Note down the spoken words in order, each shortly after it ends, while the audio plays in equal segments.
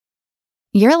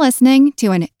You're listening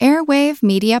to an Airwave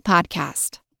Media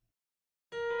Podcast.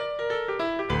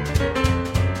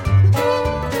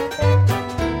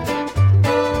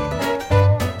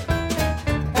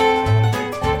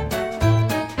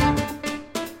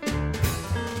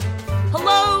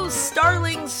 Hello,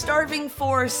 starlings starving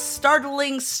for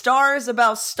startling stars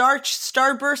about starch,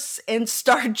 starbursts, and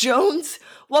Star Jones.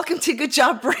 Welcome to Good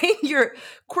Job Brain, your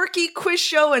quirky quiz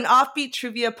show and offbeat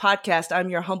trivia podcast. I'm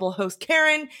your humble host,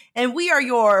 Karen, and we are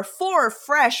your four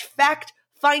fresh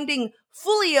fact-finding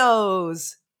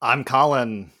Foolios. I'm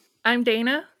Colin. I'm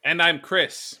Dana. And I'm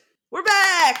Chris. We're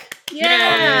back!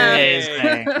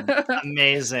 Yeah!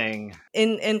 Amazing.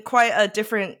 In quite a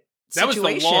different situation.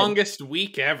 That was the longest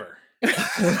week ever.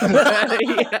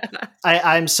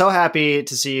 I'm so happy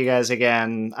to see you guys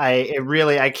again.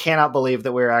 I cannot believe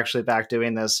that we're actually back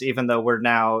doing this, even though we're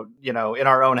now, in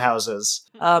our own houses.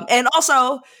 And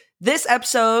also, this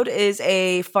episode is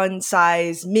a fun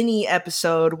size mini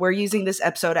episode. We're using this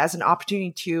episode as an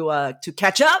opportunity to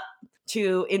catch up,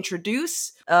 to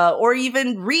introduce, or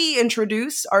even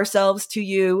reintroduce ourselves to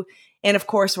you. And of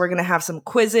course, we're going to have some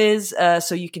quizzes,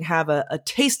 so you can have a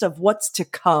taste of what's to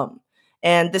come.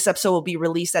 And this episode will be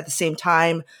released at the same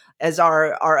time as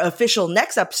our official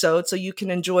next episode, so you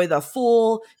can enjoy the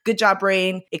full Good Job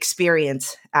Brain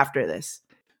experience after this.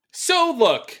 So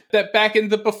look, that back in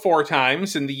the before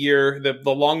times, in the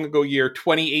long ago year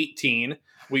 2018,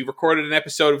 we recorded an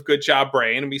episode of Good Job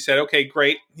Brain, and we said, okay,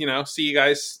 great, see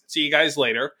you guys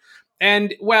later.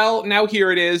 And well, now here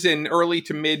it is in early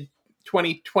to mid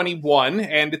 2021,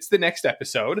 and it's the next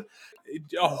episode.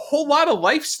 A whole lot of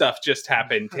life stuff just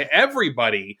happened to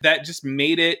everybody that just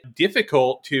made it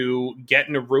difficult to get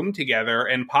in a room together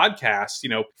and podcast,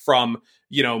 from,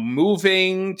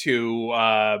 moving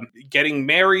to getting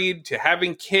married to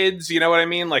having kids, you know what I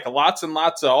mean? Like lots and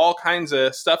lots of all kinds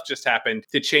of stuff just happened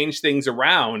to change things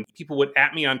around. People would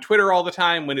at me on Twitter all the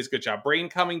time, when is Good Job Brain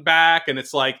coming back? And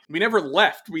it's like, we never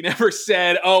left. We never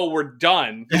said, oh, we're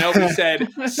done. We said,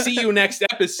 see you next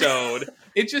episode.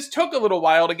 It just took a little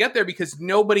while to get there because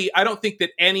I don't think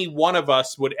that any one of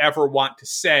us would ever want to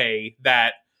say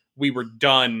that we were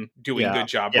done doing Good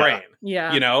Job Brain.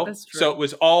 Yeah. That's true. So it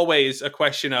was always a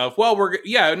question of, well,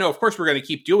 of course we're going to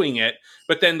keep doing it.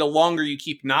 But then the longer you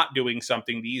keep not doing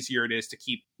something, the easier it is to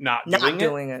keep not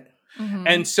doing it. Mm-hmm.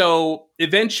 And so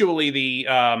eventually the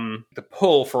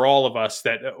pull for all of us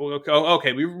that,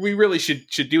 okay, we really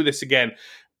should do this again,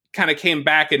 kind of came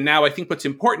back. And now I think what's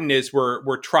important is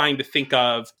we're trying to think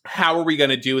of how are we going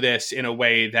to do this in a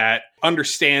way that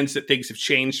understands that things have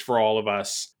changed for all of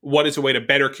us. What is a way to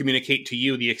better communicate to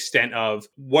you the extent of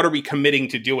what are we committing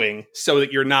to doing so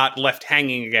that you're not left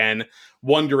hanging again,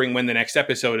 wondering when the next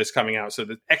episode is coming out, so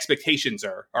that expectations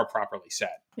are properly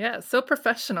set. Yeah, so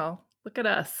professional. Look at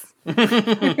us.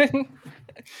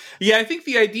 Yeah, I think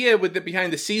the idea with the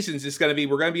behind the seasons is going to be,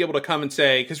 we're going to be able to come and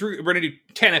say, because we're going to do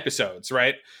 10 episodes,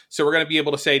 right? So we're going to be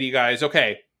able to say to you guys,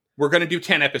 okay, we're going to do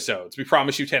 10 episodes. We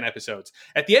promise you 10 episodes.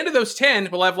 At the end of those 10,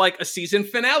 we'll have like a season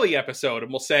finale episode,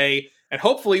 and we'll say, and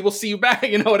hopefully we'll see you back,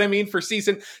 you know what I mean, for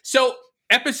season. So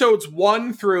episodes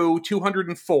 1 through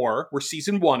 204 were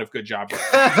season 1 of Good Job Brain.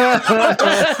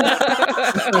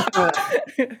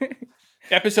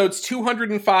 Episodes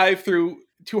 205 through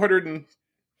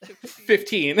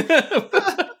 215,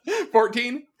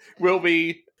 14 will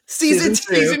be season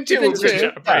 2 of Good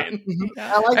Job Brain.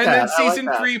 I like and that. then season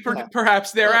 3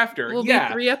 perhaps thereafter. Will be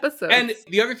 3 episodes. And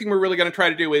the other thing we're really going to try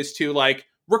to do is to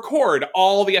record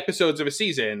all the episodes of a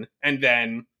season and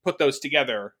then put those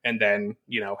together and then,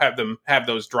 have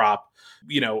those drop,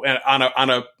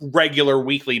 on a regular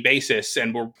weekly basis.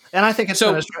 And I think it's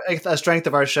a strength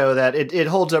of our show that it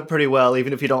holds up pretty well,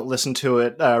 even if you don't listen to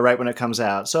it right when it comes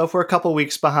out. So if we're a couple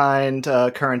weeks behind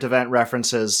current event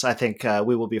references, I think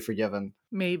we will be forgiven.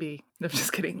 Maybe. I'm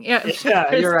just kidding. Yeah,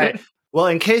 you're right. Well,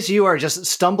 in case you are just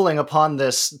stumbling upon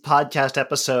this podcast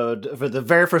episode for the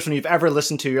very first one you've ever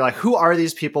listened to, you're like, who are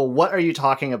these people? What are you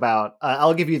talking about?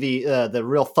 I'll give you the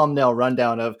real thumbnail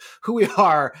rundown of who we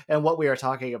are and what we are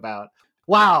talking about.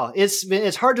 Wow,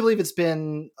 it's hard to believe it's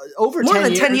been over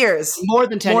 10 years. More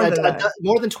than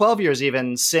 12 years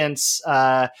even, since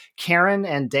Karen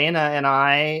and Dana and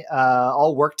I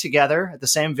all worked together at the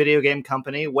same video game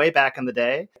company way back in the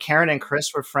day. Karen and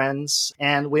Chris were friends,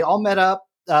 and we all met up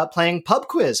playing pub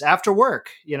quiz after work.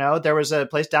 There was a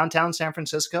place downtown San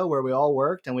Francisco where we all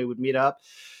worked, and we would meet up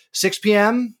 6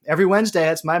 p.m. every Wednesday.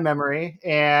 That's my memory.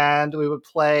 And we would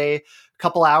play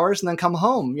couple hours and then come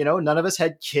home. None of us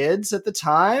had kids at the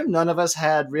time. None of us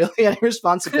had really any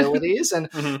responsibilities. And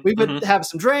we would have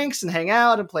some drinks and hang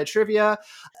out and play trivia.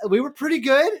 We were pretty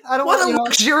good. What a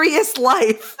luxurious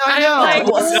life. I know.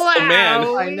 Wow, man.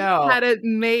 I know. Had it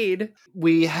made.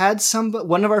 We had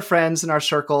one of our friends in our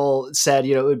circle said,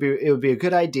 it would be a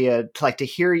good idea to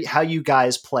hear how you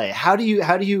guys play. How do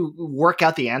you work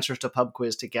out the answers to Pub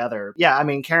Quiz together? Yeah, I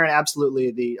mean, Karen,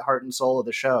 absolutely the heart and soul of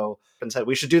the show, and said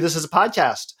we should do this as a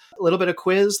podcast. A little bit of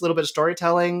quiz, a little bit of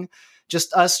storytelling,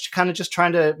 just us kind of just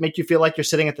trying to make you feel like you're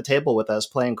sitting at the table with us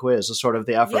playing quiz is sort of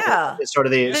the effort. Yeah. It's sort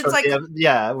of the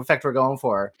effect we're going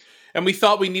for. And we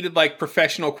thought we needed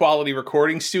professional quality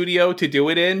recording studio to do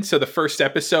it in. So the first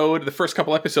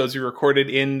couple episodes we recorded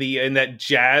in that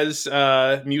jazz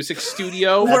music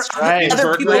studio. That's right.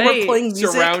 Other people were playing music.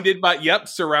 Surrounded by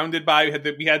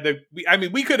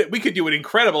we could do an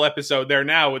incredible episode there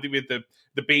now with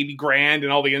the baby grand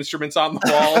and all the instruments on the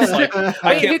walls.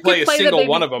 I can't play a single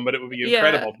one of them, but it would be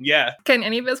incredible. Yeah. Can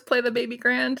any of us play the baby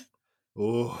grand?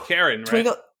 Ooh. Karen, right?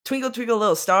 Twinkle, twinkle,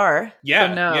 little star. Yeah.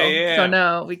 So no. Yeah. So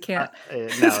no, we can't.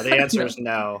 No, the answer is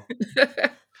no.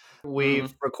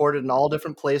 We've recorded in all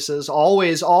different places,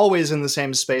 always in the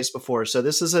same space before. So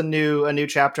this is a new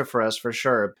chapter for us for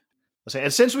sure.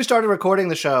 And since we started recording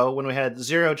the show when we had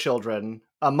 0 children,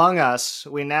 among us,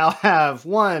 we now have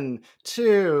 1,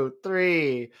 2,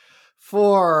 3,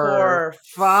 4,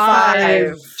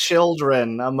 5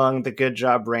 children among the Good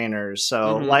Job Brainers.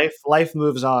 So life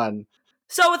moves on.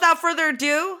 So without further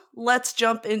ado, let's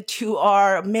jump into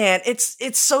our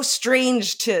it's so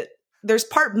strange there's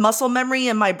part muscle memory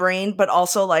in my brain, but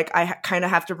also I kind of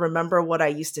have to remember what I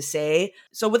used to say.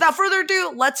 So without further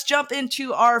ado, let's jump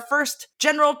into our first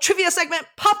general trivia segment,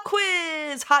 Pop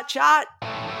Quiz Hot Shot.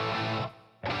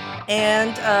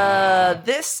 And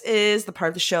this is the part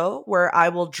of the show where I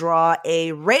will draw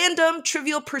a random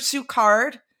Trivial Pursuit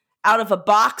card out of a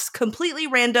box, completely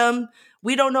random.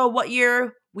 We don't know what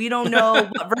year. We don't know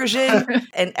what version.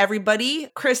 And everybody,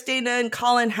 Chris, Dana, and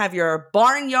Colin, have your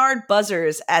barnyard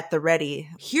buzzers at the ready.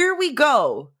 Here we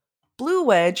go. Blue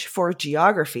Wedge for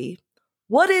geography.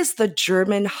 What is the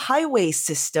German highway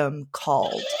system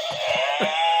called?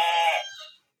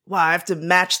 Wow, I have to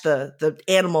match the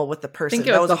animal with the person.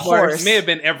 That was a horse. It may have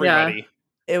been everybody.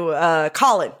 Yeah.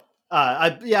 Colin. I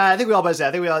think we all both said.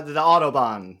 I think the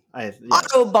Autobahn. Yes.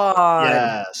 Autobahn.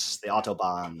 Yes, the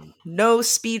Autobahn. No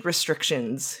speed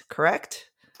restrictions, correct?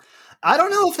 I don't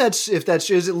know if that's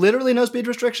is it literally no speed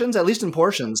restrictions? At least in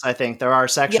portions, I think there are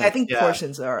sections. Yeah, I think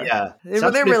portions are. Yeah, they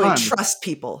really fun. Trust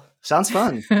people. Sounds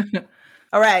fun.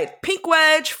 All right, Pink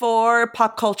Wedge for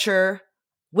pop culture.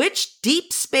 Which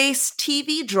deep space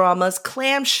TV drama's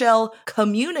clamshell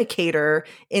communicator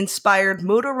inspired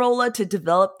Motorola to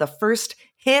develop the first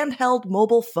handheld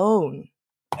mobile phone?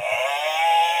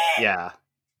 Yeah.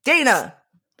 Dana.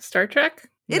 Star Trek?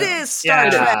 It is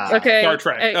Star Trek. Okay. Star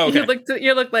Trek. Okay.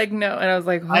 You looked like no, and I was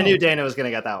like, oh. I knew Dana was going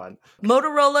to get that one.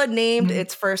 Motorola named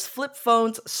its first flip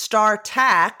phones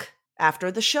StarTAC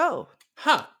after the show.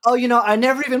 Huh. Oh, I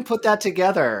never even put that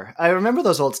together. I remember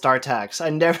those old StarTACs. I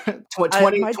never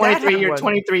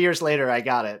 23 years later I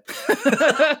got it.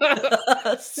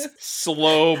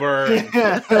 Slow burn.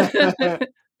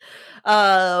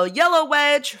 Yellow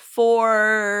Wedge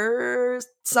for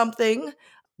something.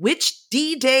 Which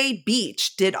D-Day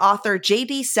beach did author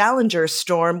J.D. Salinger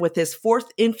storm with his 4th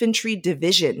Infantry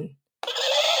Division?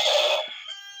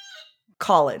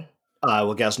 Colin. I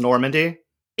will guess Normandy.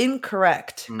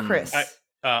 Incorrect. Chris.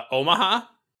 Omaha?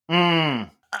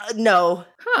 No.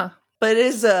 Huh. But it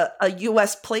is a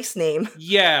U.S. place name.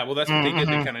 Yeah, well, that's what they did.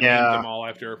 They kind of named them all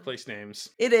after place names.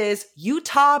 It is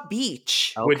Utah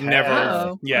Beach. Okay. Would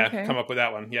never, okay. come up with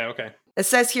that one. Yeah, okay. It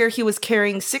says here he was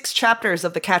carrying 6 chapters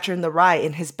of The Catcher in the Rye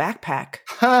in his backpack.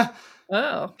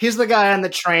 Oh. He's the guy on the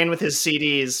train with his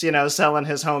CDs, selling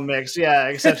his home mix. Yeah,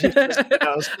 except he just,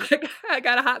 I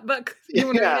got a hot book.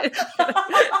 Yeah.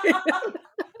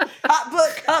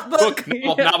 Hot book.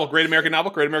 Novel, Great American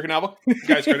Novel.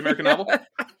 Guys, Great American Novel.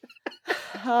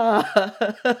 All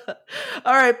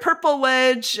right, Purple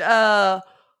Wedge.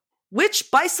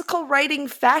 Which bicycle riding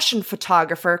fashion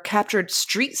photographer captured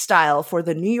street style for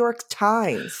the New York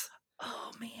Times?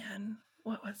 Oh, man.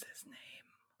 What was his name?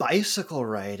 Bicycle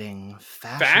riding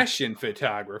fashion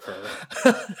photographer.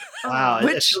 Wow.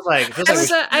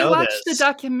 I watched the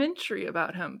documentary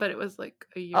about him, but it was like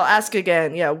a year I'll ask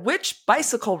again. Yeah. Which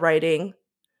bicycle riding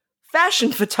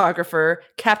fashion photographer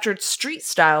captured street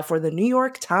style for the New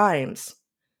York Times?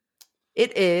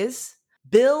 It is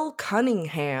Bill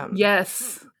Cunningham.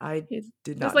 Yes. I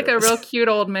did not. He's like know a this. real cute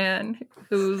old man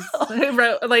who said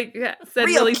Real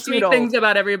really cute sweet old. things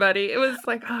about everybody. It was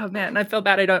like, oh man, I feel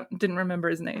bad didn't remember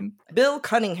his name. Bill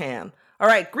Cunningham. All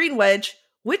right, Green Wedge.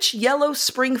 Which yellow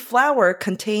spring flower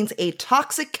contains a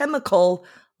toxic chemical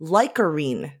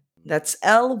lycorine? That's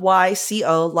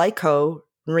LYCO,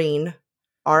 lycorine,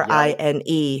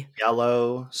 RINE.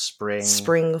 Yellow spring.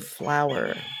 Spring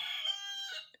flower.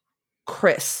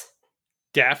 Chris.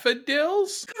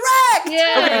 Daffodils? Correct!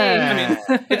 Yeah.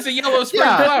 I mean, it's a yellow spring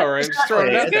Yeah, flower. I'm just throwing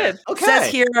it out there. Okay.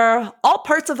 Says here, all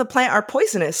parts of the plant are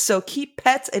poisonous, so keep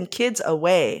pets and kids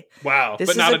away. Wow, This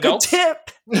but is not a adults? good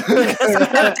tip because I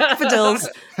have daffodils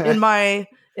in my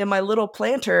little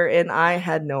planter, and I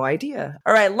had no idea.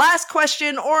 All right, last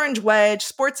question, Orange Wedge,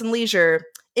 sports and leisure.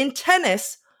 In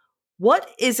tennis, what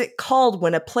is it called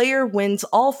when a player wins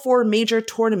all 4 major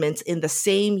tournaments in the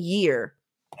same year?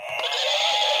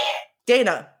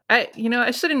 Dana.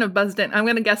 I shouldn't have buzzed in. I'm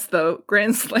going to guess, though,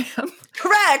 Grand Slam.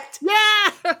 Correct.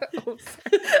 Yeah!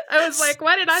 I was like,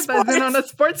 why did I buzz in on a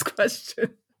sports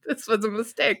question? This was a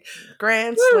mistake.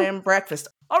 Grand Slam breakfast.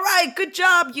 All right, good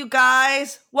job, you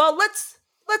guys. Well, let's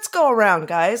go around,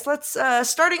 guys. Let's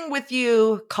starting with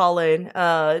you, Colin.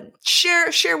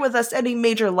 Share with us any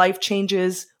major life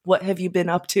changes. What have you been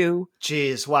up to?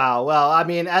 Jeez, wow. Well, I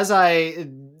mean, as I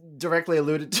directly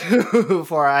alluded to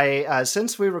before,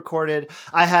 since we recorded,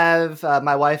 I have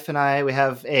my wife and we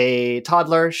have a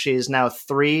toddler. She's now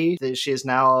 3. She's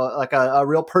now like a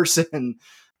real person.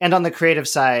 And on the creative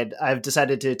side, I've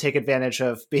decided to take advantage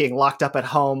of being locked up at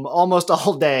home almost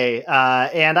all day.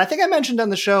 And I think I mentioned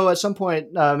on the show at some point,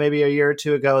 maybe a year or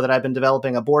 2 ago, that I've been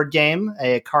developing a board game,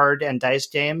 a card and dice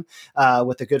game,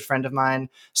 with a good friend of mine.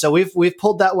 So we've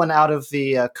pulled that one out of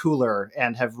the cooler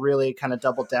and have really kind of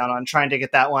doubled down on trying to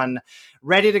get that one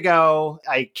ready to go.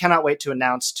 I cannot wait to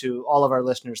announce to all of our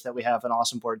listeners that we have an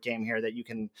awesome board game here that you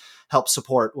can help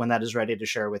support when that is ready to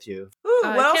share with you. Ooh, what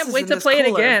I else can't is wait in to this play it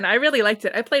cooler? again. I really liked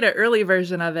it. I played an early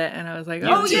version of it, and I was like,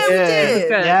 Oh, You yeah, we did.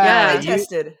 Good. Yeah, I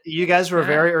tested. You guys were Yeah.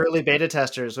 very early beta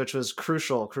testers, which was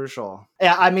crucial.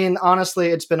 Yeah, I mean, honestly,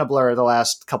 it's been a blur the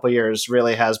last couple of years.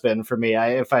 Really has been for me.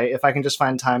 If I can just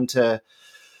find time to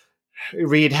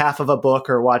read half of a book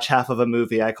or watch half of a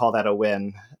movie, I call that a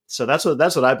win. So that's what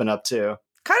I've been up to.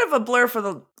 Kind of a blur for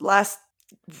the last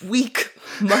week,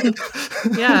 month,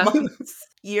 Yeah. months,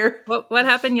 year. What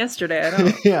happened yesterday? I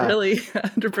don't Yeah. really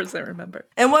 100% remember.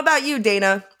 And what about you,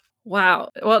 Dana?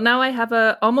 Wow. Well, now I have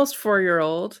a almost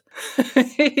 4-year-old.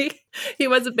 He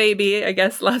was a baby, I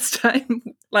guess, last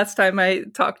time I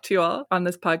talked to you all on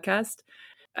this podcast.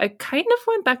 I kind of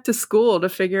went back to school to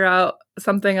figure out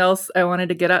something else I wanted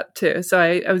to get up to. So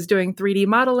I was doing 3D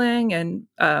modeling and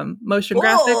motion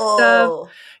graphic stuff.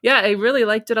 Yeah, I really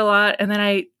liked it a lot. And then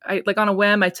I like on a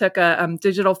whim, I took a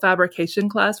digital fabrication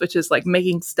class, which is like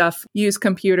making stuff, use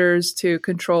computers to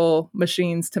control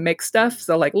machines to make stuff.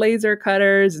 So like laser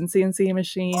cutters and CNC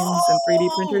machines and 3D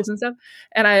printers and stuff.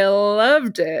 And I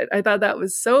loved it. I thought that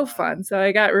was so fun. So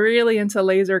I got really into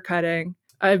laser cutting.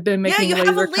 I've been making you have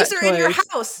a laser laser cut in your toys.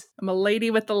 house. I'm a lady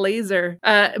with the laser.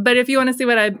 But if you want to see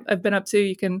what I've been up to,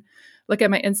 you can look at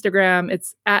my Instagram.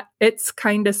 It's at It's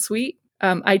Kinda Sweet.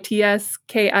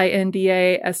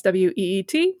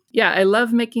 ITSKINDASWEET. Yeah, I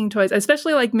love making toys. I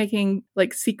especially like making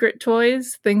like secret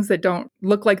toys, things that don't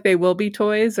look like they will be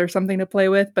toys or something to play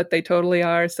with, but they totally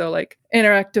are. So like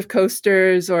interactive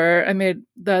coasters, or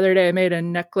the other day I made a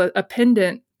necklace, a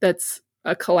pendant that's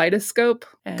a kaleidoscope.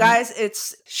 And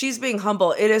Guys, she's being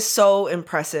humble. It is so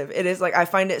impressive. It is like, I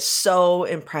find it so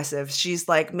impressive. She's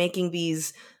like making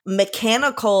these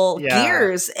mechanical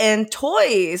gears and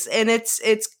toys, and it's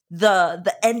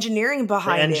the engineering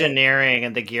behind engineering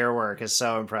and the gear work is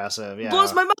so impressive. Yeah.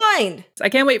 blows my mind. I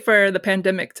can't wait for the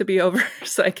pandemic to be over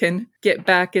so I can get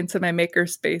back into my maker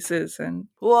spaces. And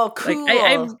Well, cool.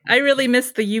 like I really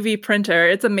miss the UV printer.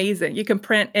 It's amazing. You can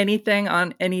print anything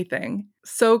on anything.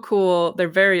 So cool. They're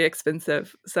very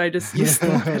expensive. So I just use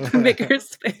them at the maker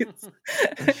space.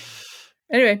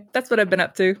 Anyway, that's what I've been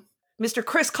up to. Mr.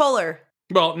 Chris Kohler.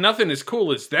 Well, nothing as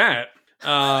cool as that.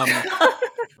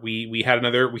 We had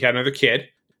another kid.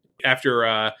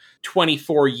 After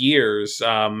 24 years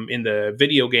in the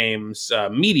video games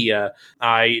media,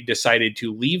 I decided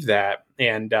to leave that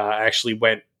and actually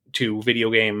went to video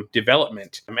game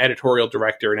development. I'm editorial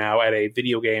director now at a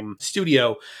video game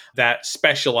studio that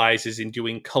specializes in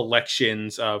doing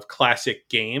collections of classic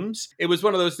games. It was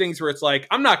one of those things where it's like,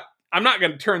 I'm not I'm not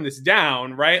going to turn this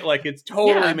down, right? Like, it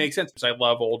totally Yeah. makes sense. I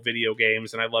love old video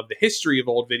games and I love the history of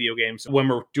old video games. When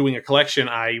we're doing a collection,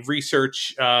 I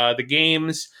research the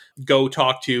games, go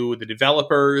talk to the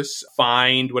developers,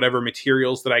 find whatever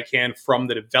materials that I can from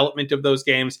the development of those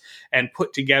games, and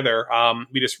put together.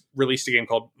 We just released a game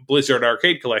called Blizzard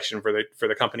Arcade Collection for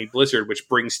the company Blizzard, which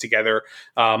brings together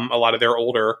a lot of their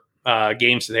older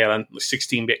games that they had on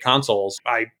 16-bit consoles.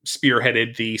 I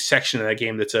spearheaded the section of that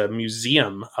game that's a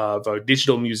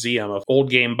digital museum of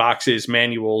old game boxes,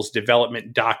 manuals,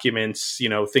 development documents,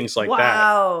 things like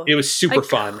Wow. that. It was super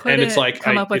fun, and it's like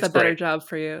come up with it's a better great. job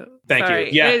for you. Thank Sorry.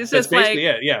 you. Yeah, It's that's just like basically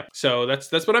it. Yeah. So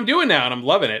that's what I'm doing now, and I'm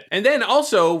loving it. And then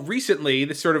also recently,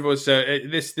 this sort of was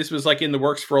this was like in the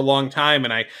works for a long time.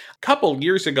 And a couple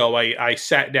years ago, I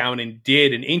sat down and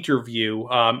did an interview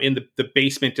in the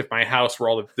basement of my house where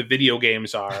all the video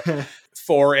games are.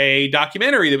 For a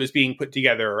documentary that was being put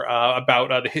together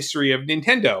about the history of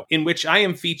Nintendo, in which I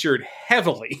am featured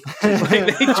heavily.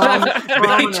 Like, they talk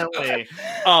Prominently.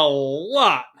 a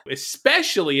lot,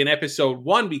 especially in episode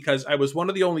 1, because I was one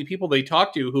of the only people they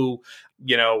talked to who,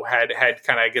 had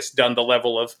kind of, I guess, done the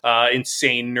level of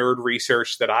insane nerd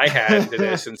research that I had into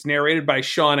this. And it's narrated by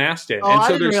Sean Astin. Oh, and I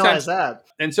so didn't realize that.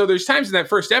 And so there's times in that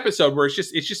first episode where it's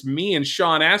just me and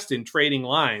Sean Astin trading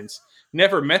lines.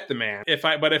 Never met the man. If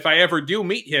I ever do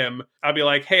meet him, I'll be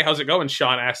like, "Hey, how's it going,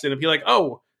 Sean Astin?" And be like,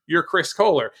 "Oh, you're Chris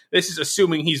Kohler." This is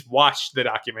assuming he's watched the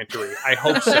documentary. I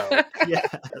hope so, Yes.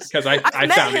 because I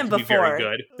met found him it to be very before.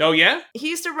 good. Oh yeah? He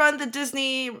used to run the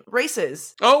Disney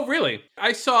races. Oh really?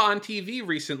 I saw on TV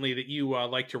recently that you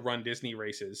like to run Disney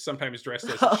races, sometimes dressed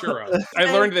as a churro.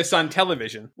 I learned this on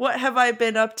television. What have I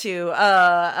been up to?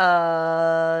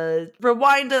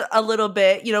 Rewind a little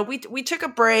bit. We took a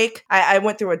break. I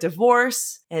went through a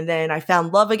divorce, and then I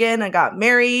found love again. I got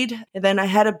married, and then I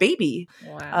had a baby.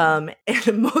 wow.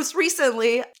 And most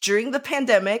recently, during the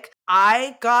pandemic,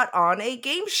 I got on a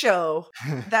game show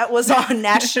that was on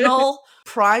National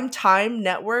Primetime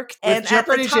Network. With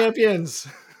Jeopardy champions.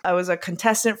 I was a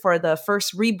contestant for the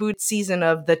first reboot season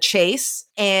of The Chase,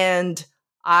 and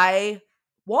I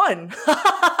won.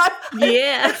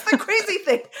 Yeah. That's the crazy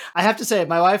thing. I have to say,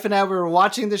 my wife and I were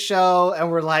watching the show, and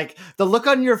we're like, the look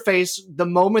on your face the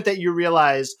moment that you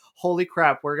realize, holy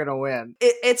crap, we're going to win.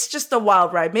 It's just a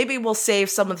wild ride. Maybe we'll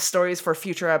save some of the stories for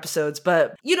future episodes,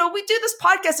 but we do this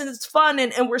podcast and it's fun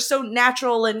and we're so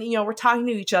natural and, we're talking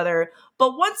to each other.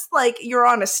 But once you're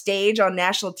on a stage on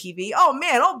national TV, oh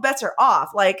man, all bets are off.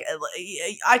 Like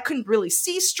I couldn't really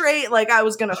see straight. Like I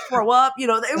was going to throw up, it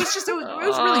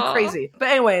was really crazy. But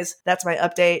anyways, that's my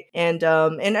update. And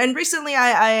recently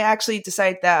I actually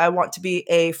decided that I want to be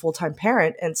a full-time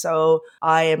parent. And so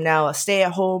I am now a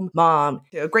stay-at-home mom.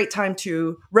 A great time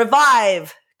to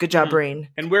revive Good Job Brain.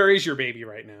 And where is your baby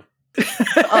right now?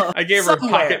 Oh, I gave her a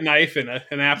somewhere. pocket knife and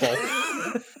an apple.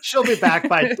 She'll be back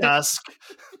by dusk.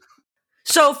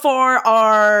 So for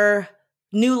our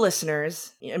new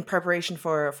listeners, in preparation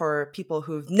for people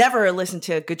who've never listened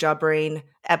to a Good Job Brain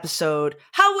episode,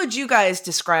 how would you guys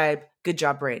describe Good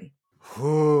Job Brain?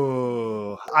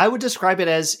 Ooh. I would describe it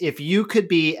as if you could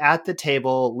be at the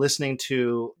table listening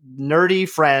to nerdy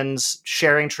friends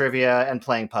sharing trivia and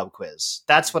playing pub quiz.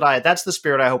 That's the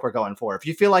spirit I hope we're going for. If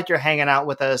you feel like you're hanging out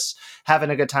with us, having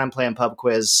a good time playing pub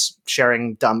quiz,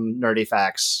 sharing dumb nerdy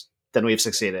facts, then we've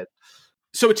succeeded.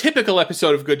 So a typical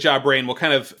episode of Good Job Brain will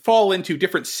kind of fall into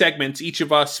different segments. Each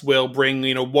of us will bring,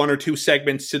 one or two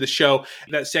segments to the show.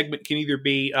 That segment can either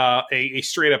be a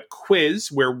straight up quiz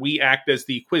where we act as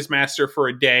the quiz master for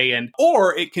a day,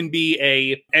 or it can be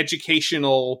a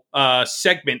educational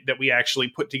segment that we actually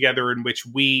put together in which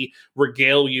we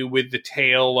regale you with the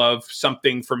tale of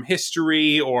something from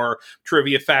history or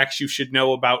trivia facts you should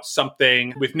know about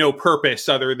something with no purpose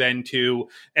other than to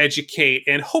educate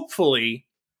and hopefully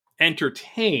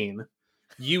entertain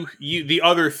you the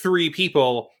other three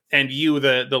people and you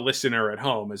the listener at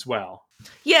home as well.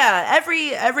 Yeah,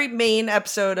 every main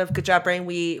episode of Good Job Brain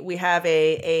we have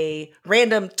a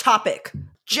random topic,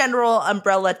 general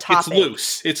umbrella topic.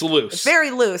 It's loose. It's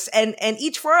very loose. And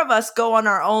each four of us go on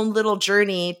our own little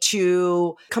journey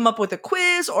to come up with a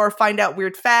quiz or find out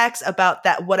weird facts about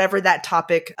that whatever that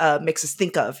topic makes us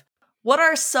think of. What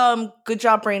are some Good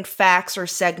Job Brain facts or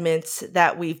segments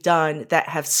that we've done that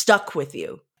have stuck with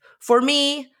you? For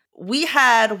me, we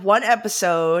had one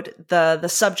episode,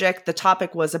 the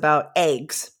topic was about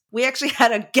eggs. We actually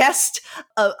had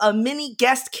a mini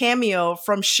guest cameo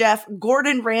from Chef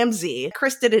Gordon Ramsay.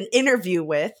 Chris did an interview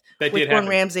with Gordon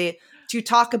Ramsay to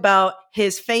talk about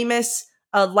his famous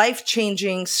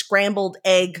life-changing scrambled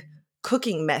egg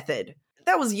cooking method.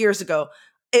 That was years ago.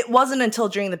 it wasn't until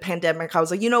during the pandemic I was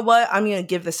like, you know what? I'm going to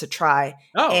give this a try.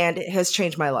 Oh. And it has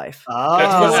changed my life.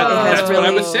 That's what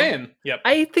I was saying. Yep.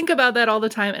 I think about that all the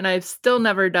time, and I've still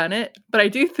never done it, but I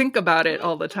do think about it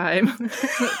all the time.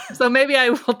 So maybe I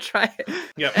will try it.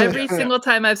 Yep. Every single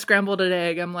time I've scrambled an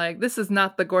egg, I'm like, this is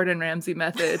not the Gordon Ramsay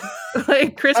method.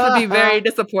 Like, Chris would be very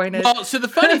disappointed. Well, so the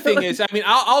funny thing is, I mean,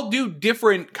 I'll do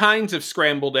different kinds of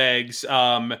scrambled eggs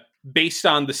based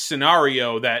on the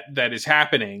scenario that is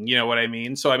happening. You know what I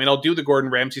mean? So, I mean, I'll do the Gordon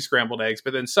Ramsay scrambled eggs,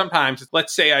 but then sometimes,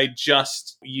 let's say I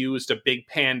just used a big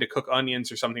pan to cook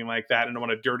onions or something like that, and I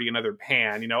want to dirty another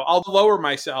pan, you know, I'll lower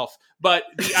myself. But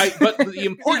the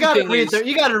important thing is...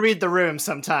 you got to read the room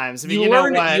sometimes. I mean, you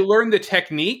learn the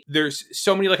technique. There's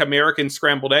so many like American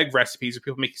scrambled egg recipes where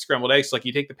people make scrambled eggs. Like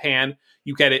you take the pan,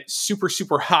 you get it super,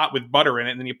 super hot with butter in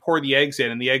it, and then you pour the eggs in,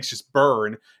 and the eggs just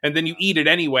burn. And then you eat it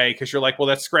anyway because you're like, well,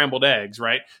 that's scrambled eggs,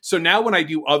 right? So now when I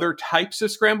do other types of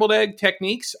scrambled egg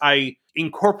techniques, I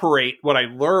incorporate what I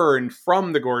learned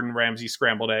from the Gordon Ramsay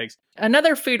scrambled eggs.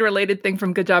 Another food-related thing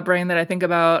from Good Job Brain that I think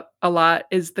about a lot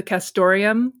is the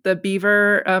castoreum, the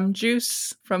beaver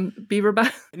juice from beaver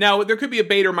bath. Now, there could be a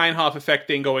Bader-Meinhof effect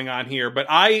thing going on here, but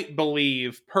I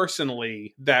believe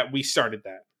personally that we started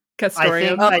that.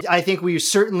 Castoreum. I think we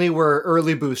certainly were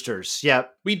early boosters.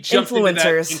 Yep. We jumped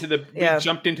Influencers. We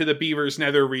jumped into the beaver's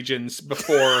nether regions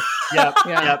before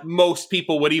Yep. most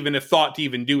people would even have thought to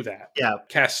even do that. Yeah.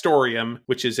 Castoreum,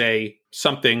 which is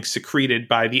something secreted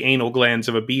by the anal glands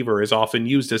of a beaver, is often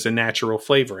used as a natural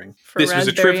flavoring. For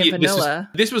raspberry and vanilla.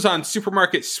 This was on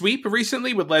Supermarket Sweep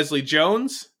recently with Leslie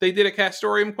Jones. They did a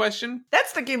castoreum question.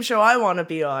 That's the game show I want to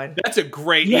be on. That's a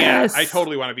great, Yes. yeah, I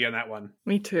totally want to be on that one.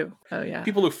 Me too. Oh, yeah.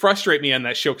 People who frustrate me on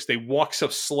that show because they walk so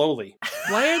slowly.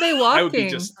 Why are they I would be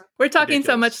walking? just We're talking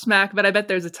so ridiculous. much smack, but I bet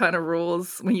there's a ton of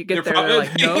rules when you get There there. They're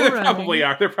like, no there running. probably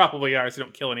are. There probably are, so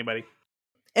don't kill anybody.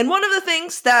 And one of the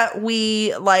things that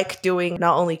we like doing,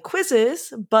 not only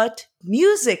quizzes, but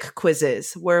music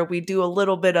quizzes, where we do a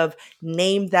little bit of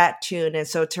name that tune. And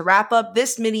so to wrap up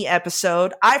this mini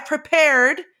episode, I've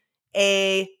prepared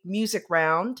a music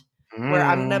round where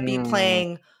I'm going to be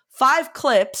playing 5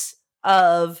 clips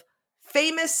of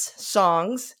famous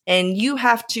songs, and you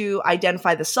have to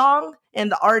identify the song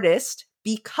and the artist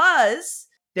because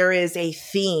there is a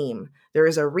theme. There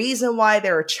is a reason why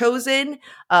they were chosen,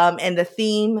 and the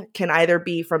theme can either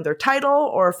be from their title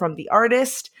or from the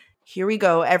artist. Here we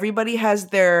go. Everybody has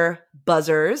their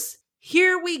buzzers.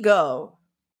 Here we go.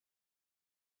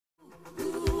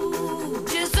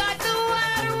 Just like the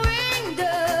white winged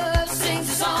dove sings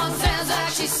a song, sounds like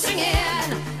she's singing.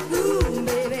 Ooh,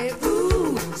 baby,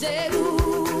 ooh, say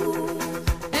ooh.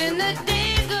 And the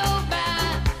days go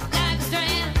by like a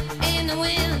strand in the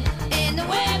wind, in the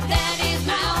web that is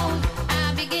my own.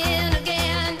 I begin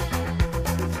again.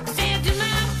 Say it to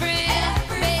my friend,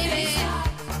 baby,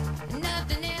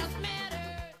 nothing else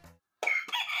matters.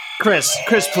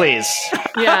 Chris, please.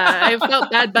 Yeah, I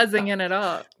felt bad buzzing in at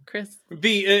all. Chris.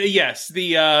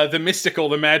 The mystical,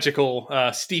 the magical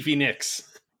Stevie Nicks.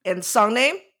 And song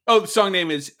name? Oh, the song name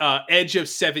is Edge of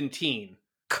 17.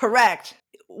 Correct.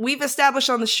 We've established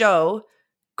on the show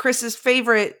Chris's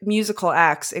favorite musical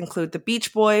acts include the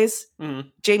Beach Boys,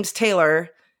 James Taylor,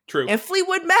 True. and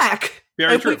Fleetwood Mac.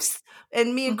 Very and true.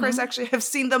 And me and Chris actually have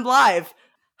seen them live.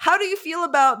 How do you feel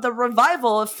about the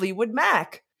revival of Fleetwood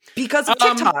Mac? Because of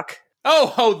TikTok.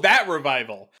 Oh, that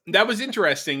revival. That was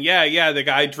interesting. Yeah. The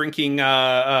guy drinking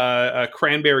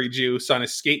cranberry juice on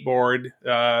his skateboard,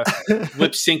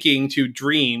 lip syncing to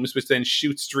Dreams, which then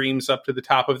shoots Dreams up to the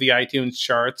top of the iTunes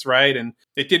charts, right? And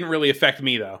it didn't really affect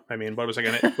me, though. I mean, what was I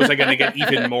gonna get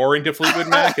even more into Fleetwood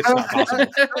Mac? It's not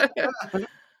possible.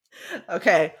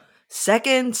 Okay.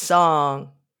 Second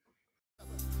song.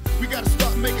 We gotta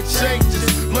start making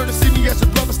changes. Learn to see me as a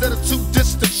brother instead of 2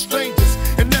 distant strangers.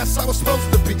 And that's how it's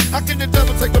supposed to be. How can the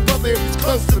devil take my brother if he's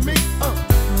close to me?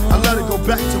 I let it go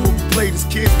back to when we played as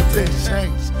kids, but then it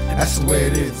changed. That's the way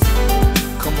it is.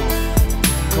 Come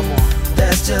on.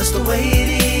 That's just the way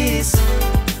it is.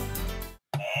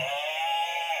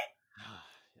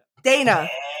 Dana.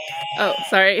 Oh,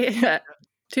 sorry.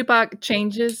 Tupac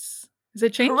Changes. Is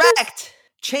it Changes? Correct.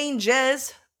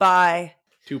 Changes by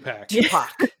Tupac.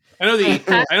 Tupac. I know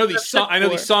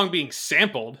the song being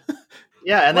sampled.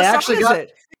 Yeah, and What they song actually is got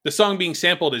it? The song being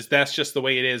sampled is "That's Just the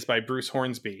Way It Is" by Bruce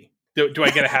Hornsby. Do I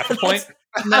get a half a point?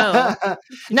 No.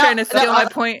 No, Trying to steal my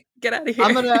point. Get out of here.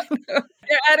 I'm gonna-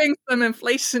 You're adding some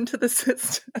inflation to the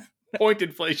system. Point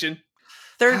inflation.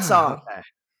 Third song. Okay.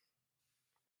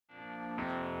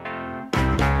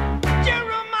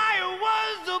 Jeremiah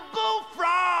was a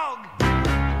bullfrog,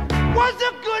 was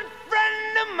a good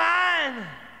friend of mine.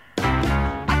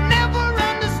 I never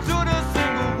understood a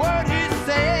single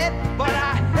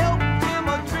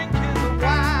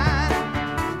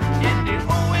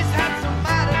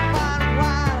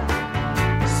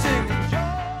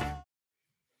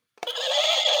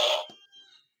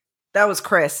That was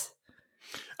Chris.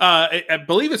 I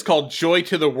believe it's called "Joy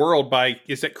to the World" by,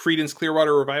 is that Creedence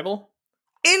Clearwater Revival?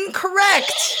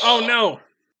 Incorrect. Oh no,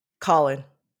 Colin.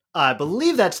 I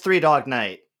believe that's Three Dog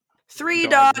Night. Three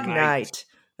Dog Dog Night. Night.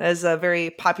 That is a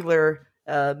very popular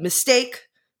mistake,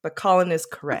 but Colin is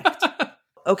correct.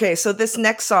 Okay, so this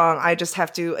next song, I just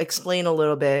have to explain a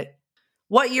little bit.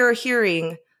 What you're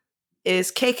hearing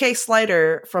is KK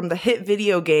Slider from the hit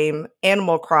video game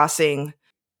Animal Crossing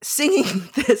singing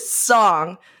this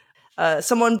song.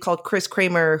 Someone called Chris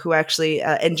Kramer, who actually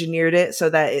engineered it so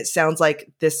that it sounds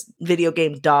like this video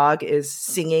game dog is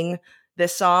singing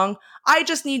this song. I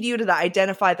just need you to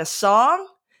identify the song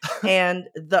and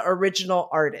the original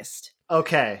artist.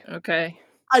 Okay. Okay.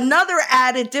 Another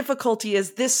added difficulty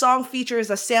is this song features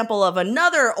a sample of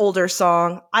another older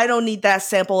song. I don't need that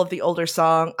sample of the older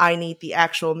song. I need the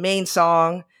actual main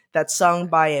song that's sung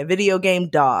by a video game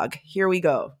dog. Here we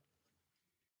go.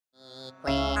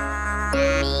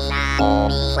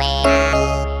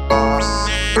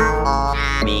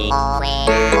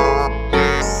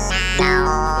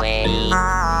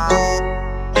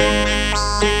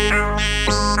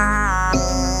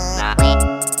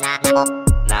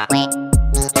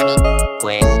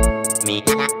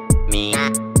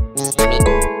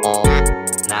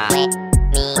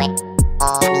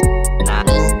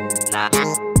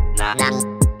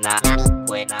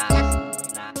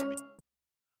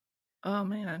 Oh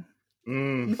man.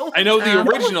 I know the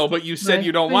original, but you said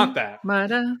you don't want that.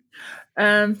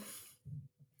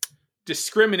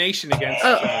 Discrimination against.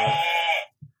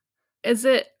 Is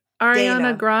it Ariana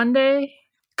Dana. Grande?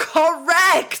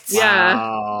 Correct. Yeah.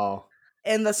 Wow.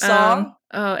 And the song?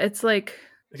 It's like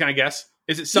Can I guess?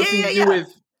 Is it something Yeah. to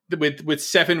do with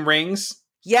Seven Rings?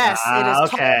 Yes, it is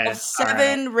okay. called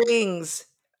Seven Rings.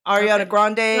 Ariana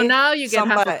Grande. so now you get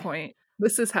half somebody. a point.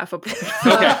 This is half a point.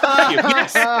 Okay, thank you.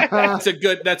 Yes,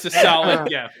 that's a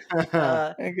solid. Yeah.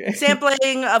 Okay.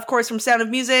 Sampling, of course, from Sound of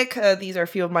Music. These are a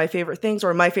few of my favorite things,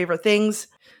 or my favorite things.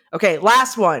 Okay,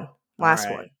 last one. Last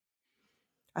right. one.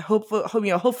 I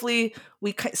hopefully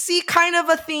we see kind of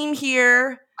a theme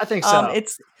here. I think so.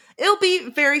 It'll be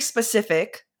very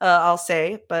specific, I'll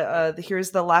say, but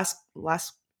here's the last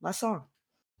song.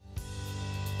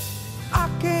 I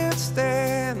can't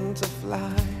stand to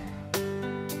fly.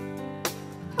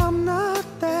 I'm not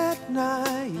that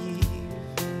naive.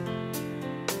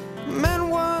 Men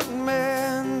want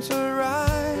men to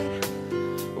ride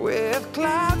with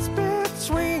clouds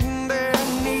between their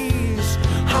knees.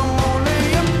 I'm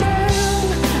only a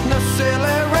man, no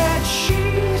silly red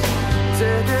sheet,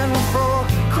 taken for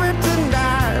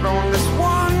kryptonite on this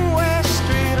one-way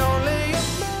street. Only a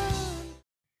man.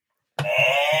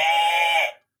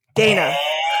 Dana.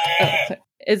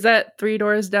 Is that Three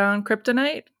Doors Down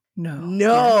Kryptonite?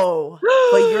 No.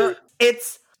 But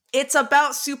it's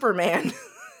about Superman.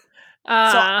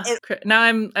 Now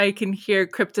So I can hear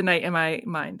Kryptonite in my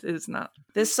mind. It is not.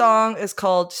 This song is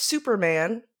called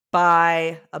Superman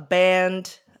by a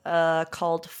band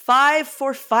called Five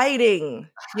for Fighting.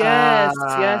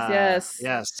 Yes.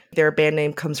 Their band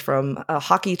name comes from a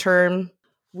hockey term.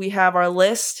 We have our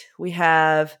list. We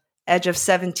have Edge of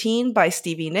 17 by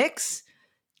Stevie Nicks,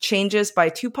 Changes by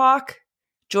Tupac,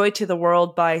 Joy to the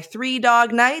World by Three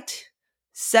Dog Night,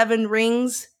 Seven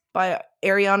Rings by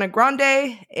Ariana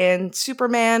Grande, and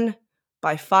Superman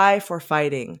by Five for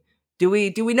Fighting. Do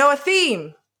we know a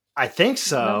theme? I think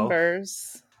so.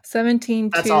 Numbers 17,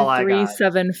 That's 2, all I 3, got.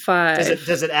 7, 5.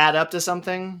 Does it add up to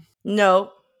something?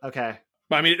 No. Okay.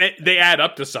 But I mean, they add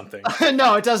up to something.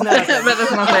 No, it doesn't add up. But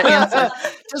that's not the answer.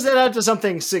 Does it add to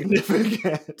something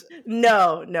significant?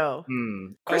 No.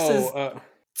 Chris is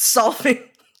solving.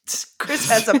 Chris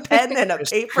has a pen and a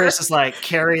paper. Chris is like,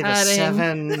 carry the Adding.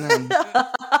 7. And...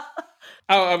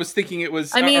 Oh, I was thinking it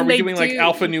was. I mean, are we they doing like do-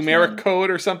 alphanumeric code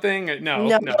or something?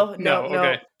 No.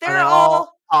 Okay. They're Are they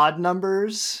all odd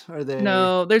numbers? Are they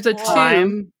No, there's a 2.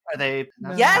 prime? Are they?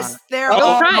 No. yes, they're Oh,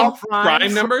 all prime.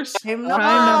 Prime numbers. prime Prime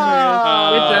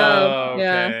numbers. Good job.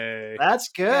 Yeah. Okay. That's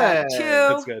good. Yeah,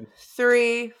 That's 2, good.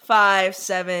 3, 5,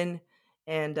 7,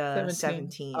 and 17.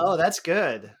 17. Oh, that's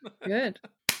good. Good.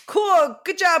 Cool.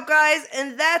 Good job, guys.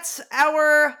 And that's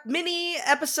our mini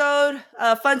episode,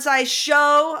 fun size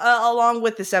show. Along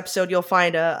with this episode, you'll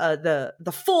find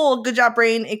the full Good Job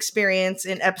Brain experience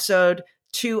in episode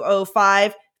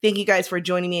 205. Thank you guys for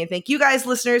joining me, and thank you guys,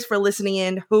 listeners, for listening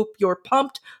in. Hope you're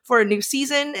pumped for a new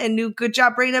season and new Good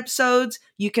Job Brain episodes.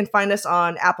 You can find us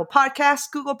on Apple Podcasts,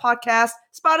 Google Podcasts,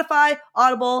 Spotify,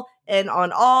 Audible, and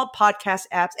on all podcast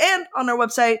apps, and on our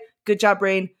website,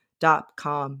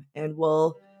 goodjobbrain.com. And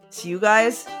we'll see you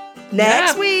guys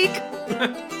next week. Bye.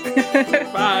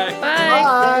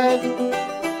 Bye. Bye.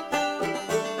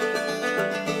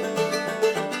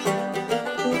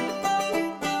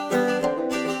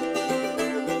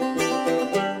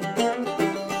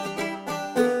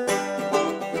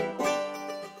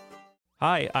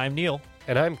 Hi, I'm Neil.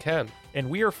 And I'm Ken. And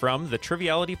we are from the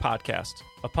Triviality Podcast,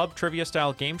 a pub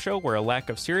trivia-style game show where a lack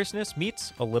of seriousness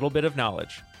meets a little bit of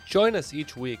knowledge. Join us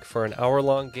each week for an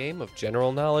hour-long game of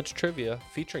general knowledge trivia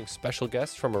featuring special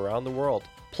guests from around the world,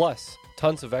 plus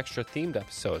tons of extra themed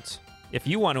episodes. If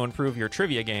you want to improve your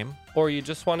trivia game, or you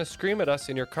just want to scream at us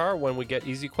in your car when we get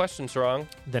easy questions wrong,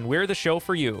 then we're the show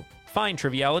for you. Find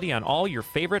Triviality on all your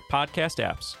favorite podcast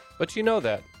apps. But you know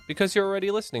that because you're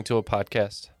already listening to a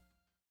podcast.